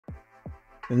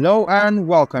Hello and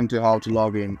welcome to How to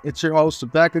Log In. It's your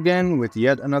host back again with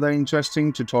yet another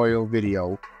interesting tutorial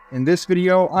video. In this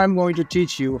video, I'm going to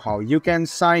teach you how you can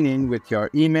sign in with your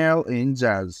email in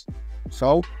Zedge.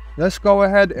 So let's go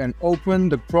ahead and open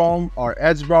the Chrome or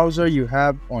Edge browser you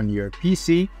have on your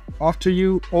PC. After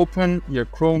you open your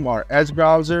Chrome or Edge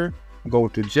browser, go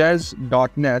to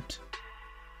zedge.net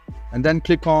and then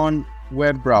click on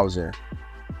Web Browser.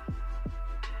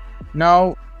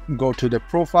 Now go to the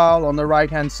profile on the right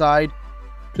hand side,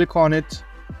 click on it.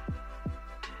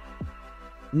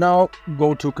 Now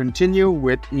go to continue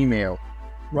with email.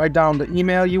 Write down the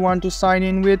email you want to sign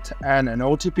in with and an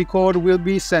OTP code will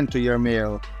be sent to your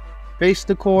mail. Paste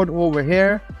the code over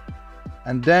here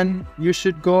and then you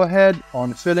should go ahead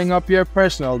on filling up your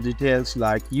personal details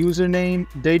like username,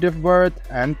 date of birth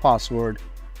and password.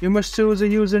 You must choose a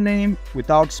username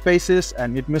without spaces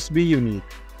and it must be unique.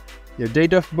 Your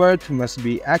date of birth must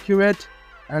be accurate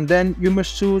and then you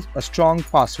must choose a strong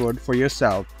password for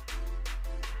yourself.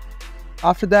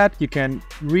 After that, you can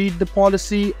read the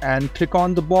policy and click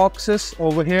on the boxes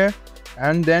over here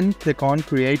and then click on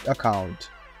create account.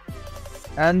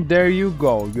 And there you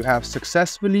go, you have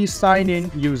successfully signed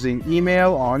in using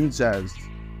email on Zedge.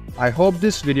 I hope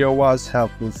this video was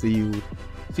helpful for you.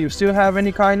 If you still have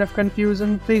any kind of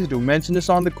confusion, please do mention this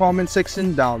on the comment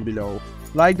section down below.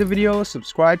 Like the video,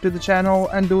 subscribe to the channel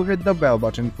and do hit the bell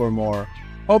button for more.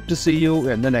 Hope to see you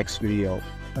in the next video.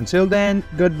 Until then,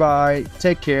 goodbye,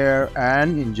 take care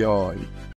and enjoy.